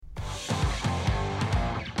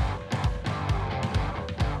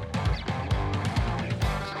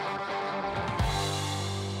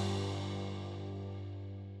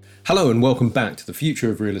Hello and welcome back to the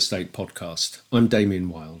Future of Real Estate podcast. I'm Damien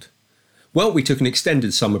Wild. Well, we took an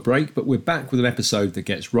extended summer break, but we're back with an episode that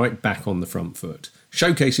gets right back on the front foot,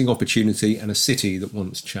 showcasing opportunity and a city that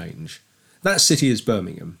wants change. That city is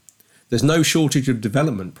Birmingham. There's no shortage of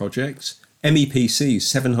development projects. MEPC's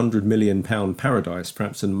 £700 million paradise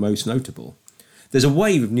perhaps the most notable. There's a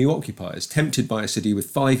wave of new occupiers tempted by a city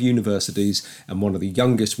with 5 universities and one of the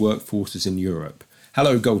youngest workforces in Europe.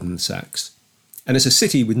 Hello, Goldman Sachs. And it's a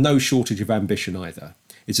city with no shortage of ambition either.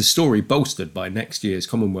 It's a story bolstered by next year's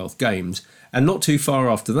Commonwealth Games, and not too far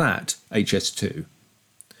after that, HS2.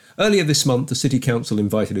 Earlier this month, the City Council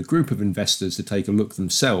invited a group of investors to take a look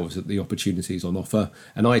themselves at the opportunities on offer,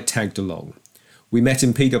 and I tagged along. We met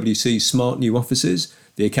in PwC's smart new offices,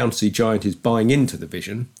 the accountancy giant is buying into the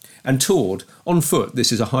vision, and toured, on foot,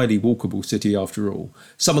 this is a highly walkable city after all,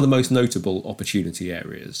 some of the most notable opportunity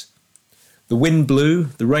areas. The wind blew,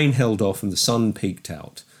 the rain held off and the sun peeked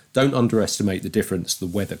out. Don't underestimate the difference the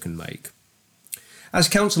weather can make. As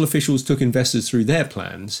council officials took investors through their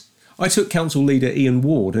plans, I took council leader Ian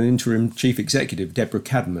Ward and interim chief executive Deborah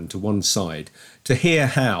Cadman to one side to hear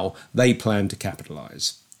how they plan to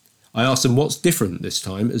capitalise. I asked them what's different this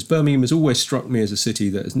time, as Birmingham has always struck me as a city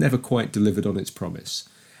that has never quite delivered on its promise.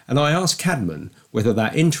 And I asked Cadman whether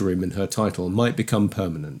that interim in her title might become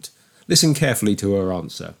permanent. Listen carefully to her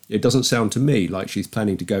answer. It doesn't sound to me like she's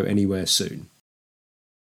planning to go anywhere soon.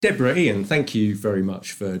 Deborah, Ian, thank you very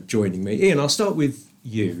much for joining me. Ian, I'll start with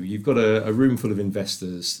you. You've got a room full of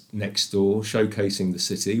investors next door showcasing the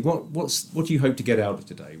city. What do you hope to get out of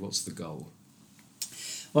today? What's the goal?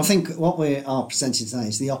 Well, I think what we are presenting today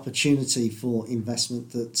is the opportunity for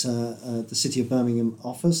investment that the City of Birmingham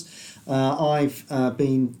offers. I've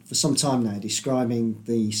been for some time now describing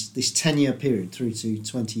this 10-year period through to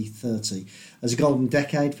 2030 as a golden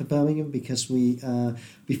decade for Birmingham, because we,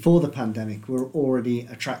 before the pandemic, were already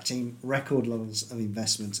attracting record levels of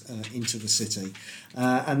investment into the city.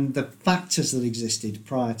 And the factors that existed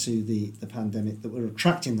prior to the pandemic that were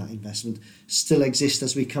attracting that investment still exist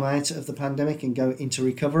as we come out of the pandemic and go into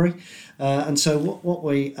recovery. And so what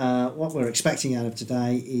we're expecting out of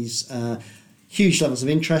today is huge levels of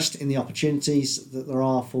interest in the opportunities that there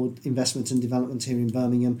are for investment and development here in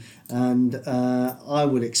Birmingham. And I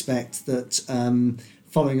would expect that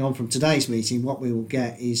following on from today's meeting, what we will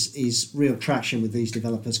get is real traction with these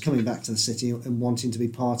developers coming back to the city and wanting to be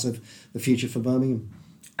part of the future for Birmingham.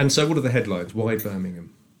 And so what are the headlines? Why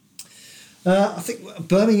Birmingham? I think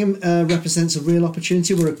Birmingham represents a real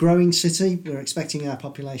opportunity. We're a growing city. We're expecting our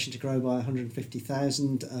population to grow by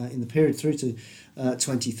 150,000 in the period through to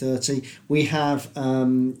 2030. We have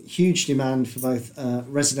huge demand for both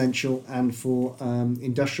residential and for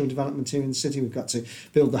industrial development here in the city. We've got to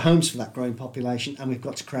build the homes for that growing population, and we've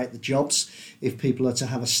got to create the jobs if people are to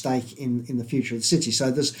have a stake in the future of the city. So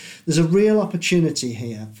there's a real opportunity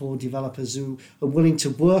here for developers who are willing to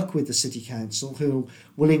work with the City Council, who are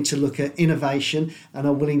willing to look at innovation and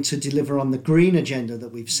are willing to deliver on the green agenda that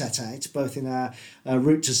we've set out, both in our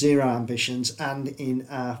Route to Zero ambitions and in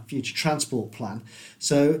our future transport plan.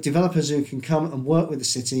 So developers who can come and work with the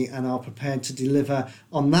city and are prepared to deliver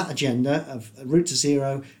on that agenda of Route to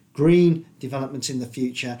Zero, green development in the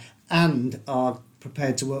future, and are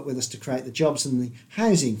prepared to work with us to create the jobs and the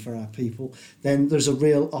housing for our people, then there's a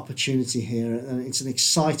real opportunity here. And it's an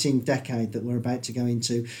exciting decade that we're about to go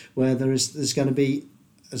into, where there's going to be,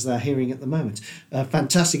 as they're hearing at the moment, a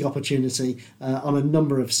fantastic opportunity on a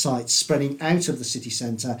number of sites spreading out of the city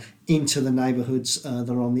centre into the neighbourhoods that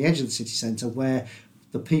are on the edge of the city centre, where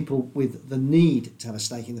the people with the need to have a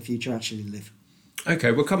stake in the future actually live.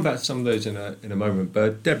 Okay, we'll come back to some of those in a moment.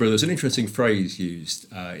 But Deborah, there's an interesting phrase used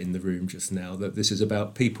in the room just now, that this is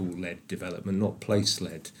about people-led development, not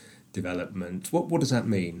place-led development. What does that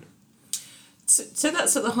mean? So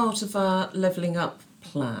that's at the heart of our Levelling Up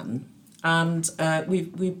plan. And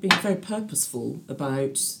we've been very purposeful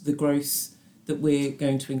about the growth that we're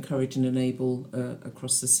going to encourage and enable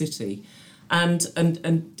across the city. And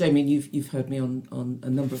Damien, you've heard me on a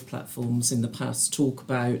number of platforms in the past talk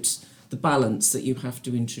about the balance that you have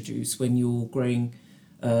to introduce when you're growing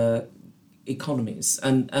economies.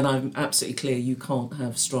 And I'm absolutely clear you can't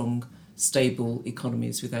have strong, stable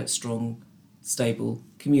economies without strong, stable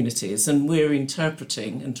communities. And we're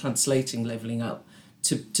interpreting and translating Levelling Up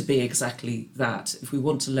to be exactly that. If we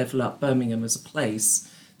want to level up Birmingham as a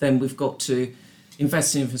place, then we've got to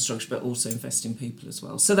invest in infrastructure, but also invest in people as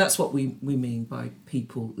well. So that's what we mean by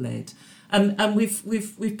people-led. And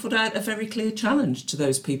we've put out a very clear challenge to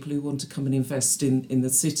those people who want to come and invest in the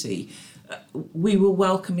city. We will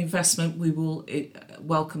welcome investment. We will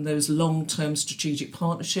welcome those long-term strategic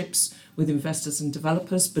partnerships with investors and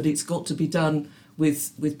developers, but it's got to be done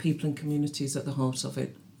with people and communities at the heart of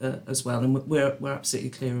it as well. And we're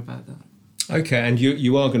absolutely clear about that. Okay, and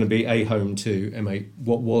you are going to be a home to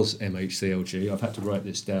what was MHCLG. I've had to write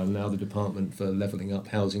this down now, the Department for Levelling Up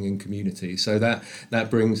Housing and Community. So that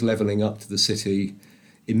brings levelling up to the city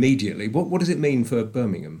immediately. What does it mean for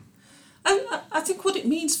Birmingham? I think what it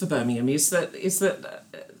means for Birmingham is that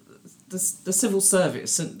the civil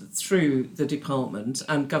service and through the department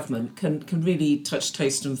and government can really touch,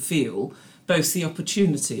 taste and feel both the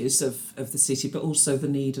opportunities of the city but also the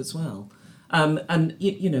need as well. And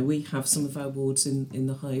we have some of our wards in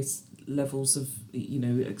the highest levels of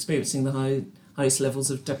experiencing the highest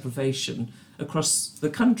levels of deprivation across the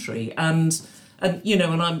country, and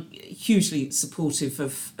I'm hugely supportive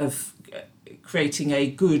of creating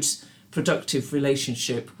a good, productive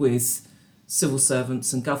relationship with civil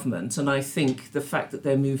servants and government. And I think the fact that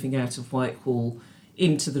they're moving out of Whitehall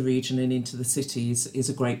into the region and into the city is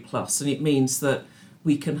a great plus, and it means that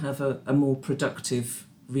we can have a more productive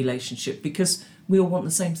relationship, because we all want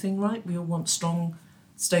the same thing, right? We all want strong,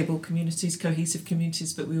 stable communities, cohesive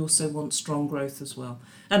communities, but we also want strong growth as well.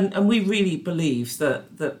 And we really believe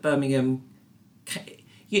that Birmingham,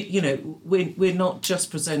 we're not just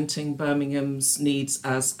presenting Birmingham's needs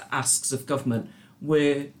as asks of government.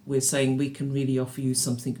 We're saying we can really offer you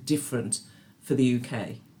something different for the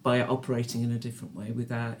UK by operating in a different way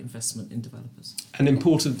with our investment in developers. And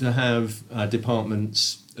important to have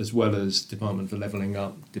departments as well as Department for Levelling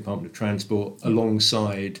Up, Department of Transport,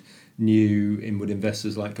 alongside new inward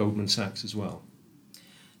investors like Goldman Sachs as well.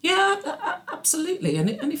 Yeah, absolutely.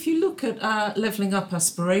 And if you look at our Levelling Up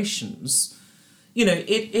aspirations,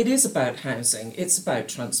 it is about housing, it's about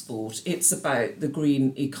transport, it's about the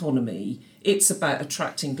green economy, it's about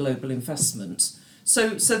attracting global investment.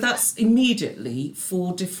 So that's immediately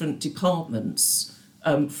 4 different departments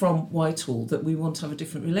from Whitehall that we want to have a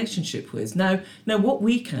different relationship with. Now what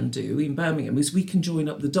we can do in Birmingham is we can join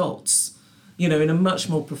up the dots, in a much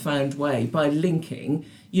more profound way by linking,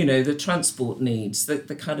 the transport needs,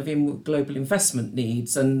 the kind of global investment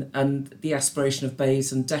needs and the aspiration of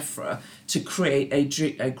Bayes and DEFRA to create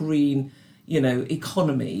a green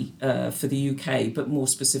economy for the UK, but more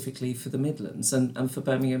specifically for the Midlands and for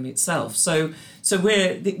Birmingham itself. So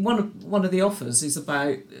we're one of the offers is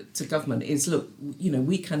about to government is, look,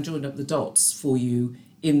 we can join up the dots for you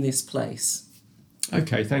in this place.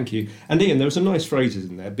 Okay, thank you. And Ian, there were some nice phrases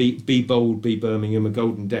in there. Be bold, be Birmingham, a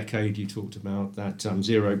golden decade. You talked about that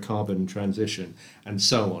zero carbon transition and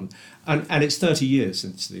so on. And it's 30 years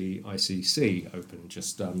since the ICC opened,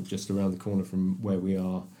 just around the corner from where we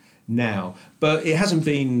are now. But it hasn't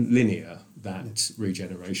been linear, that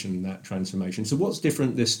regeneration, that transformation. So what's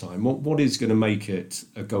different this time? What is going to make it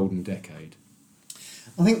a golden decade?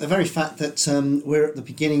 I think the very fact that we're at the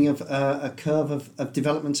beginning of a curve of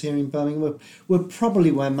development here in Birmingham, we're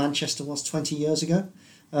probably where Manchester was 20 years ago.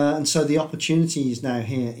 And so the opportunity is now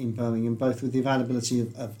here in Birmingham, both with the availability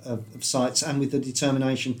of sites and with the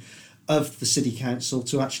determination of the City Council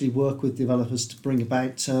to actually work with developers to bring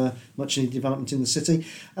about much needed development in the city.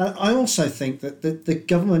 I also think that the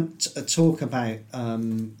government talk about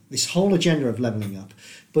this whole agenda of levelling up,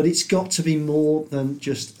 but it's got to be more than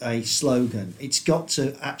just a slogan. It's got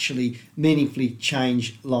to actually meaningfully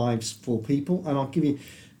change lives for people. And I'll give you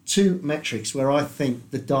 2 metrics where I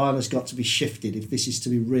think the dial has got to be shifted if this is to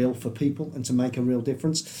be real for people and to make a real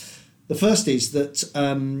difference. The first is that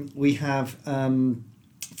we have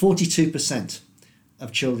 42%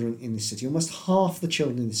 of children in this city, almost half the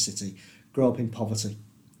children in this city, grow up in poverty.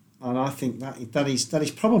 And I think that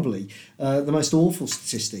is probably the most awful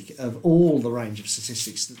statistic of all the range of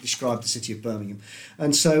statistics that describe the city of Birmingham.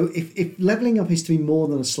 And so if levelling up is to be more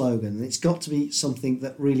than a slogan, it's got to be something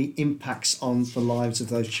that really impacts on the lives of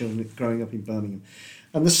those children growing up in Birmingham.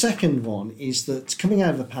 And the second one is that coming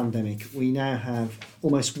out of the pandemic, we now have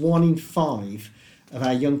almost 1 in 5 of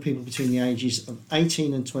our young people between the ages of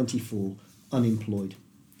 18 and 24 unemployed.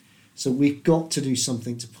 So we've got to do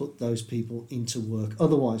something to put those people into work.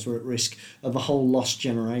 Otherwise, we're at risk of a whole lost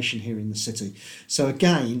generation here in the city. So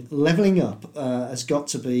again, levelling up has got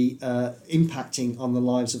to be impacting on the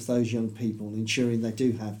lives of those young people, ensuring they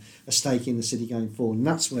do have a stake in the city going forward. And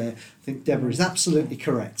that's where I think Deborah is absolutely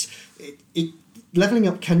correct. Levelling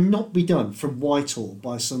up cannot be done from Whitehall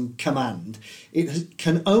by some command. It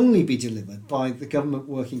can only be delivered by the government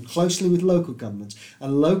working closely with local government,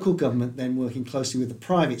 and local government then working closely with the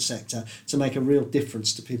private sector to make a real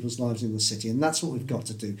difference to people's lives in the city. And that's what we've got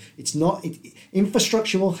to do.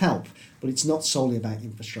 Infrastructure will help, but it's not solely about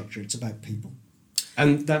infrastructure, it's about people.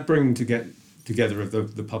 And that bringing together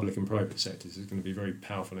of the public and private sectors is going to be very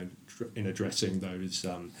powerful in addressing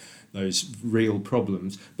those real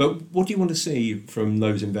problems. But what do you want to see from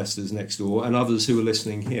those investors next door and others who are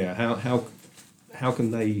listening here? How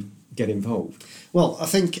can they get involved? Well, I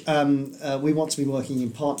think we want to be working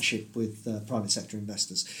in partnership with private sector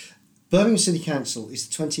investors. Birmingham City Council is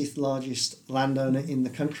the 20th largest landowner in the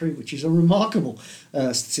country, which is a remarkable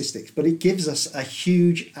statistic, but it gives us a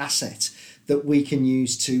huge asset that we can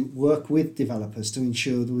use to work with developers to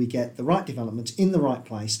ensure that we get the right development in the right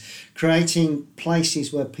place, creating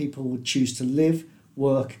places where people would choose to live,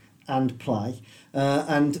 work and play,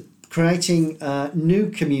 and creating new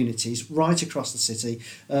communities right across the city,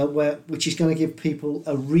 which is going to give people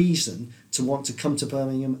a reason to want to come to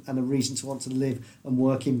Birmingham and a reason to want to live and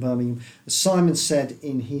work in Birmingham. As Simon said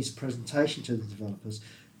in his presentation to the developers,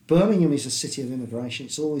 Birmingham is a city of immigration.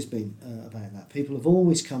 It's always been about that. People have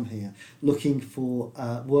always come here looking for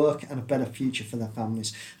work and a better future for their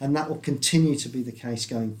families, and that will continue to be the case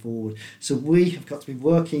going forward. So we have got to be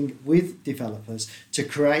working with developers to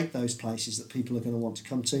create those places that people are going to want to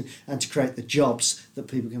come to and to create the jobs that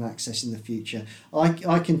people can access in the future.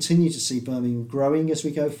 I continue to see Birmingham growing as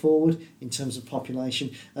we go forward in terms of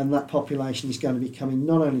population, and that population is going to be coming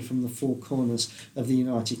not only from the four corners of the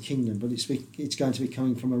United Kingdom, but it's going to be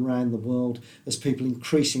coming from around the world as people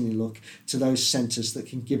increasingly look to those centres that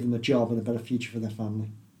can give them a job and a better future for their family.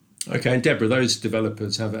 Okay, and Deborah, those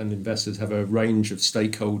developers and investors have a range of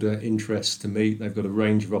stakeholder interests to meet. They've got a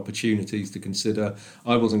range of opportunities to consider.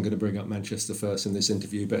 I wasn't going to bring up Manchester first in this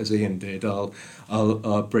interview, but as Ian did,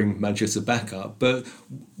 I'll bring Manchester back up. But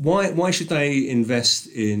why should they invest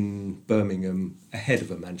in Birmingham ahead of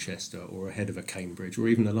a Manchester or ahead of a Cambridge or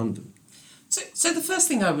even a London? So the first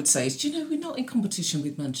thing I would say is, we're not in competition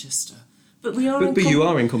with Manchester, but we are. But you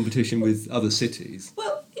are in competition with other cities.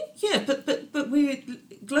 Well, yeah, but we're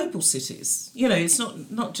global cities. It's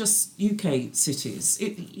not just UK cities.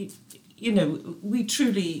 We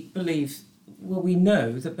truly believe. Well, we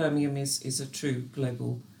know that Birmingham is a true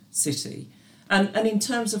global city, and in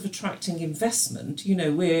terms of attracting investment,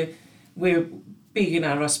 we're big in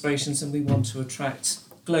our aspirations, and we want to attract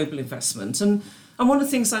global investment. And one of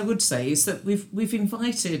the things I would say is that we've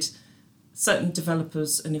invited certain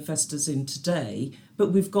developers and investors in today,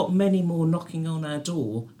 but we've got many more knocking on our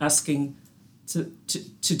door asking to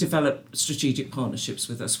develop strategic partnerships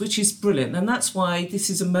with us, which is brilliant. And that's why this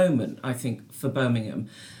is a moment, I think, for Birmingham.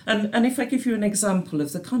 And if I give you an example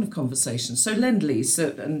of the kind of conversation, so Lend-Lease,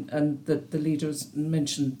 and the leaders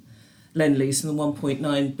mentioned Lend-Lease and the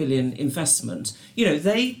 1.9 billion investment,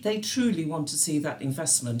 they truly want to see that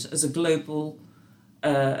investment as a globally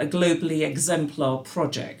exemplar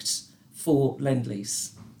project for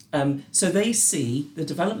Lend-Lease. So they see the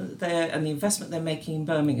development and the investment they're making in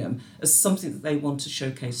Birmingham as something that they want to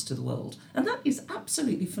showcase to the world. And that is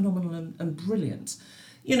absolutely phenomenal and brilliant.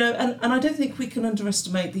 And I don't think we can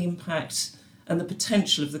underestimate the impact and the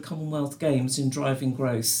potential of the Commonwealth Games in driving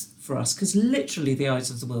growth for us, because literally the eyes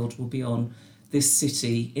of the world will be on this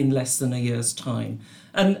city in less than a year's time.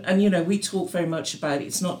 And we talk very much about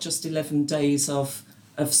it's not just 11 days of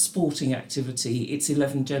sporting activity, it's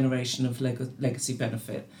 11 generation of legacy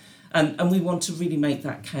benefit. And we want to really make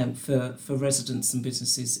that count for residents and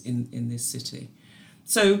businesses in this city.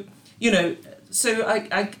 So,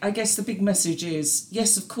 I guess the big message is,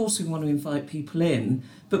 yes, of course we want to invite people in,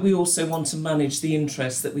 but we also want to manage the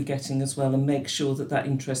interest that we're getting as well and make sure that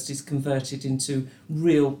interest is converted into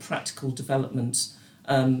real practical development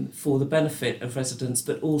for the benefit of residents,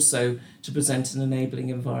 but also to present an enabling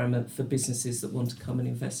environment for businesses that want to come and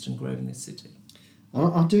invest and grow in this city.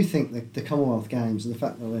 I do think that the Commonwealth Games and the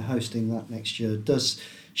fact that we're hosting that next year does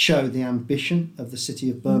show the ambition of the city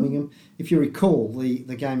of Birmingham. If you recall,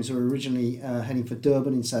 the Games were originally heading for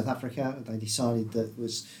Durban in South Africa. They decided that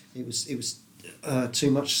it was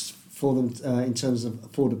too much for them in terms of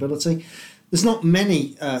affordability. There's not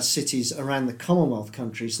many cities around the Commonwealth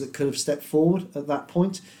countries that could have stepped forward at that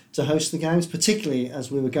point to host the Games, particularly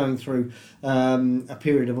as we were going through a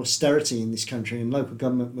period of austerity in this country, and local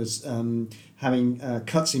government was having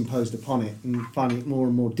cuts imposed upon it and finding it more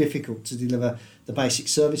and more difficult to deliver the basic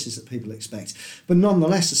services that people expect. But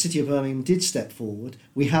nonetheless, the City of Birmingham did step forward.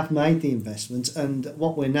 We have made the investment, and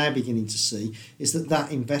what we're now beginning to see is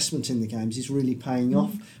that investment in the Games is really paying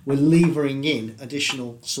off. We're levering in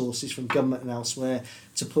additional sources from government and elsewhere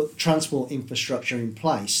to put transport infrastructure in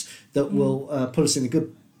place that will put us in a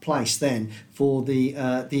good place then for the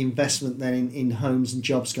investment then in homes and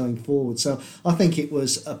jobs going forward. So I think it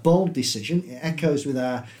was a bold decision. It echoes with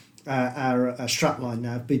our our strapline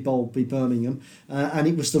now, Be Bold, Be Birmingham, and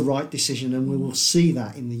it was the right decision, and we will see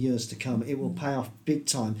that in the years to come. It will pay off big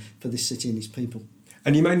time for this city and its people.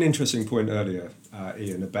 And you made an interesting point earlier,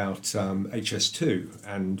 Ian, about HS2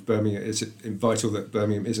 and Birmingham. Is it vital that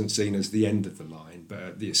Birmingham isn't seen as the end of the line, but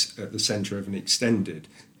at the centre of an extended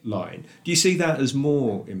line? Do you see that as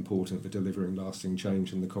more important for delivering lasting change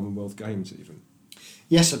than the Commonwealth Games even?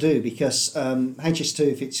 Yes, I do, because HS2,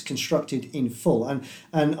 if it's constructed in full,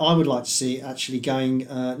 and I would like to see it actually going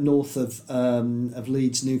north of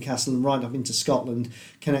Leeds, Newcastle, and right up into Scotland,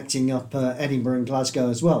 connecting up Edinburgh and Glasgow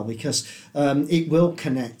as well, because it will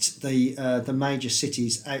connect the major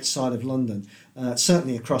cities outside of London,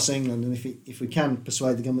 certainly across England, and if we can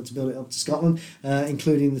persuade the government to build it up to Scotland,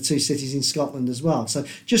 including the 2 cities in Scotland as well. So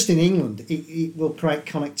just in England, it will create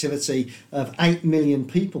connectivity of 8 million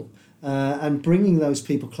people. And bringing those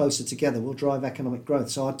people closer together will drive economic growth.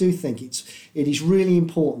 So I do think it is really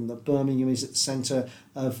important that Birmingham is at the centre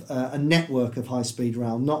of a network of high-speed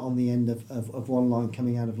rail, not on the end of one line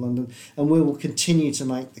coming out of London. And we will continue to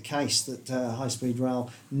make the case that high-speed rail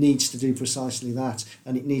needs to do precisely that.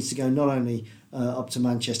 And it needs to go not only up to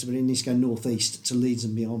Manchester, but it needs to go north-east to Leeds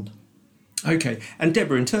and beyond. Okay. And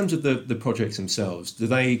Deborah, in terms of the projects themselves, do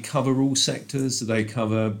they cover all sectors? Do they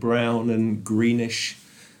cover brown and greenish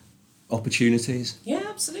opportunities? Yeah,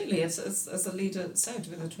 absolutely. As the leader said,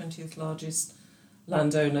 we're the 20th largest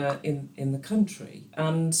landowner in the country,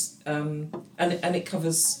 and it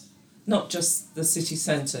covers not just the city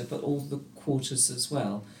centre but all the quarters as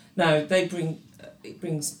well. Now it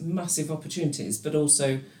brings massive opportunities, but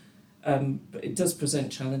also it does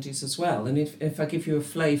present challenges as well. And if I give you a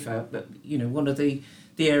flavour, but one of the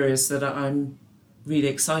areas that I'm really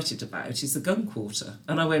excited about is the gun quarter,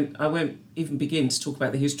 and I won't even begin to talk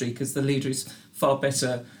about the history, because the leader is far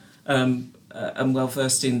better and well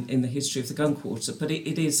versed in the history of the gun quarter. But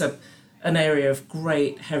it is an area of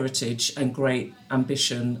great heritage and great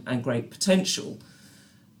ambition and great potential.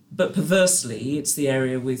 But perversely, it's the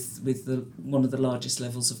area with one of the largest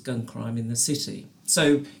levels of gun crime in the city.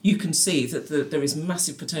 So you can see that there is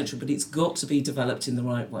massive potential, but it's got to be developed in the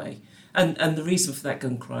right way. And the reason for that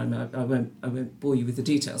gun crime, I won't bore you with the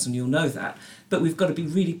details, and you'll know that. But we've got to be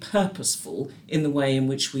really purposeful in the way in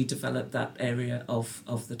which we develop that area of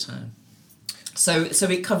the town. So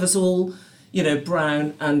it covers all,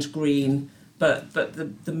 brown and green. But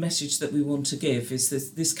the message that we want to give is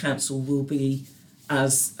that this council will be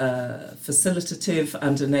as facilitative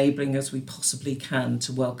and enabling as we possibly can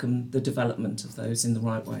to welcome the development of those in the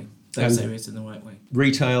right way, those areas in the right way.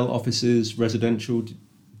 Retail, offices, residential.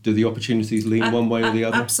 Do the opportunities lean one way or the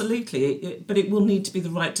other? Absolutely, but it will need to be the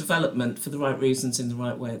right development for the right reasons in the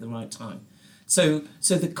right way at the right time. So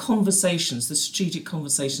the conversations, the strategic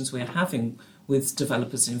conversations we're having with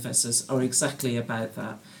developers and investors are exactly about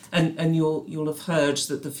that. And you'll have heard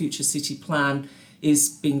that the Future City Plan is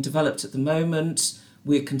being developed at the moment.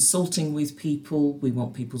 We're consulting with people. We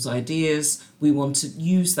want people's ideas. We want to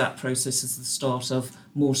use that process as the start of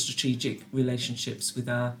more strategic relationships with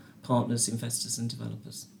our partners, investors and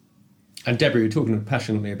developers. And Deborah, you're talking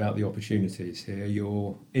passionately about the opportunities here.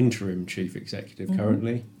 You're interim chief executive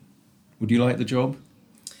currently. Would you like the job?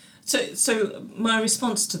 So my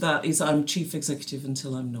response to that is I'm chief executive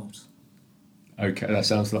until I'm not. Okay, that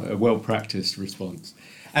sounds like a well-practiced response.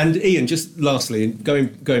 And Ian, just lastly,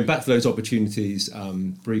 going back to those opportunities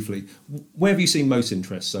briefly, where have you seen most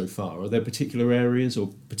interest so far? Are there particular areas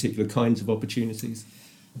or particular kinds of opportunities?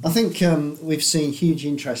 I think we've seen huge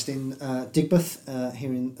interest in Digbeth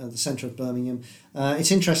here in the centre of Birmingham.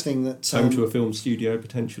 It's interesting that... home to a film studio,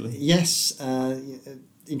 potentially? Yes,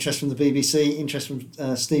 interest from the BBC, interest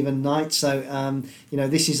from Stephen Knight. So,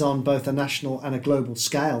 this is on both a national and a global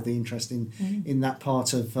scale, the interest in that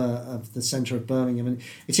part of the centre of Birmingham. And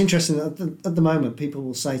it's interesting that at the moment people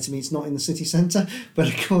will say to me it's not in the city centre, but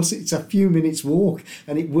of course it's a few minutes walk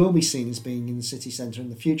and it will be seen as being in the city centre in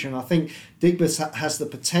the future. And I think Digbeth has the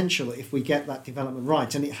potential if we get that development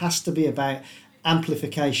right. And it has to be about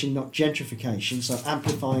amplification, not gentrification, so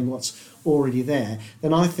amplifying what's already there,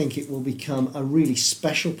 then I think it will become a really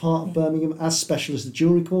special part of Birmingham, as special as the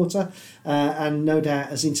Jewellery Quarter, and no doubt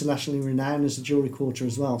as internationally renowned as the Jewellery Quarter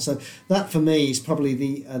as well. So that for me is probably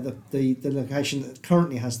the location that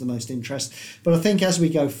currently has the most interest. But I think as we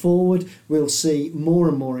go forward, we'll see more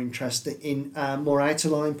and more interest in more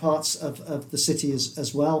outerlying parts of the city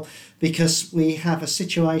as well, because we have a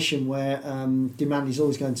situation where demand is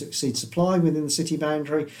always going to exceed supply within the city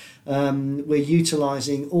boundary. We're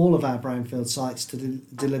utilising all of our brownfield sites to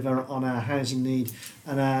deliver on our housing need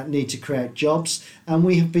and our need to create jobs. And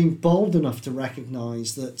we have been bold enough to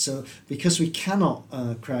recognise that because we cannot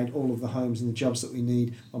create all of the homes and the jobs that we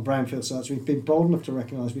need on brownfield sites, we've been bold enough to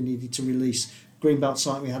recognise we needed to release Greenbelt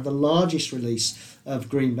site. We had the largest release of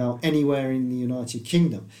Greenbelt anywhere in the United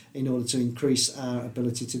Kingdom in order to increase our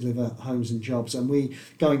ability to deliver homes and jobs. And we,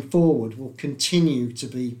 going forward, will continue to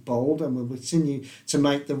be bold and will continue to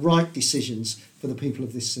make the right decisions for the people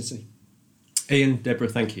of this city. Ian, Deborah,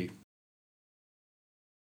 thank you.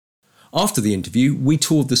 After the interview, we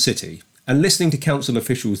toured the city, and listening to council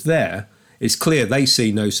officials there, it's clear they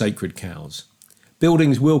see no sacred cows.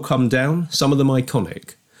 Buildings will come down, some of them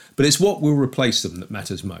iconic, but it's what will replace them that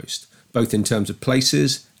matters most, both in terms of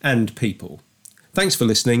places and people. Thanks for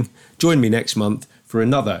listening. Join me next month for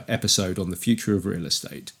another episode on the future of real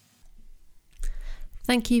estate.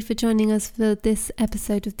 Thank you for joining us for this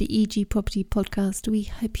episode of the EG Property Podcast. We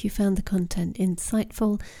hope you found the content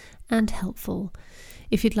insightful and helpful.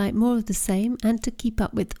 If you'd like more of the same and to keep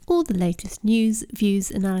up with all the latest news,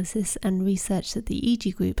 views, analysis and research that the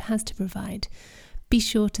EG Group has to provide, be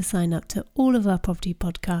sure to sign up to all of our property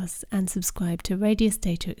podcasts and subscribe to Radius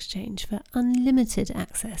Data Exchange for unlimited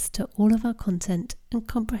access to all of our content and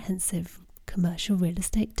comprehensive commercial real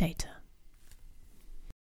estate data.